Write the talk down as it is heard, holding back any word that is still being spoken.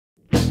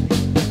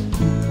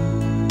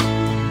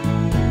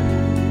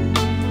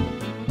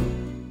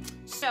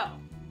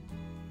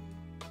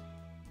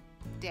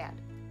Dad,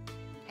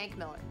 Hank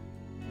Miller.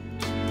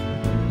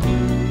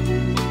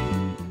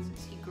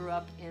 He grew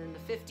up in the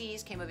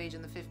 50s, came of age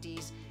in the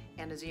 50s,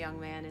 and as a young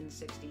man in the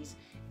 60s,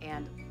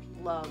 and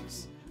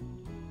loves,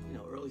 you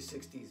know, early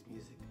 60s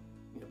music,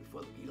 you know,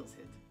 before the Beatles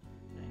hit.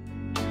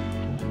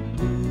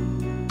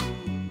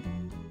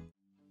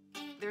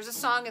 There's a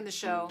song in the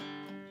show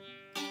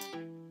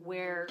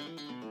where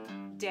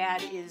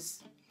Dad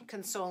is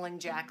consoling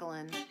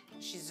Jacqueline.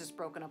 She's just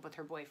broken up with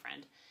her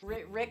boyfriend.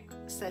 Rick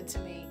said to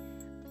me,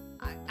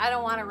 I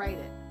don't want to write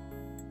it.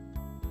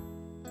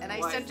 And I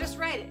said, just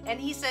write it.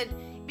 And he said,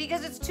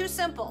 because it's too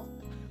simple.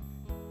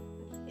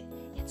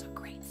 It's a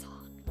great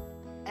song.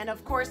 And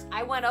of course,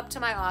 I went up to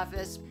my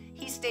office.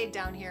 He stayed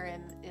down here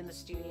in the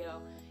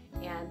studio.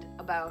 And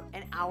about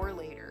an hour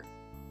later,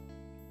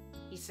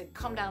 he said,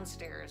 come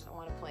downstairs. I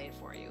want to play it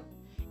for you.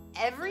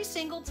 Every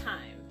single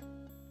time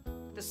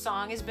the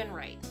song has been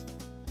right,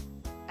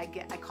 I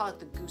call it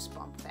the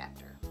goosebump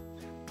factor.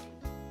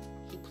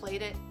 He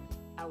played it.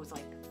 I was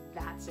like,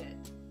 that's it.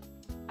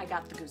 I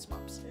got the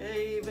goosebumps.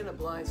 Hey, even a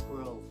blind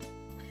squirrel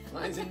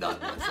finds a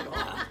nut once in a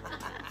while.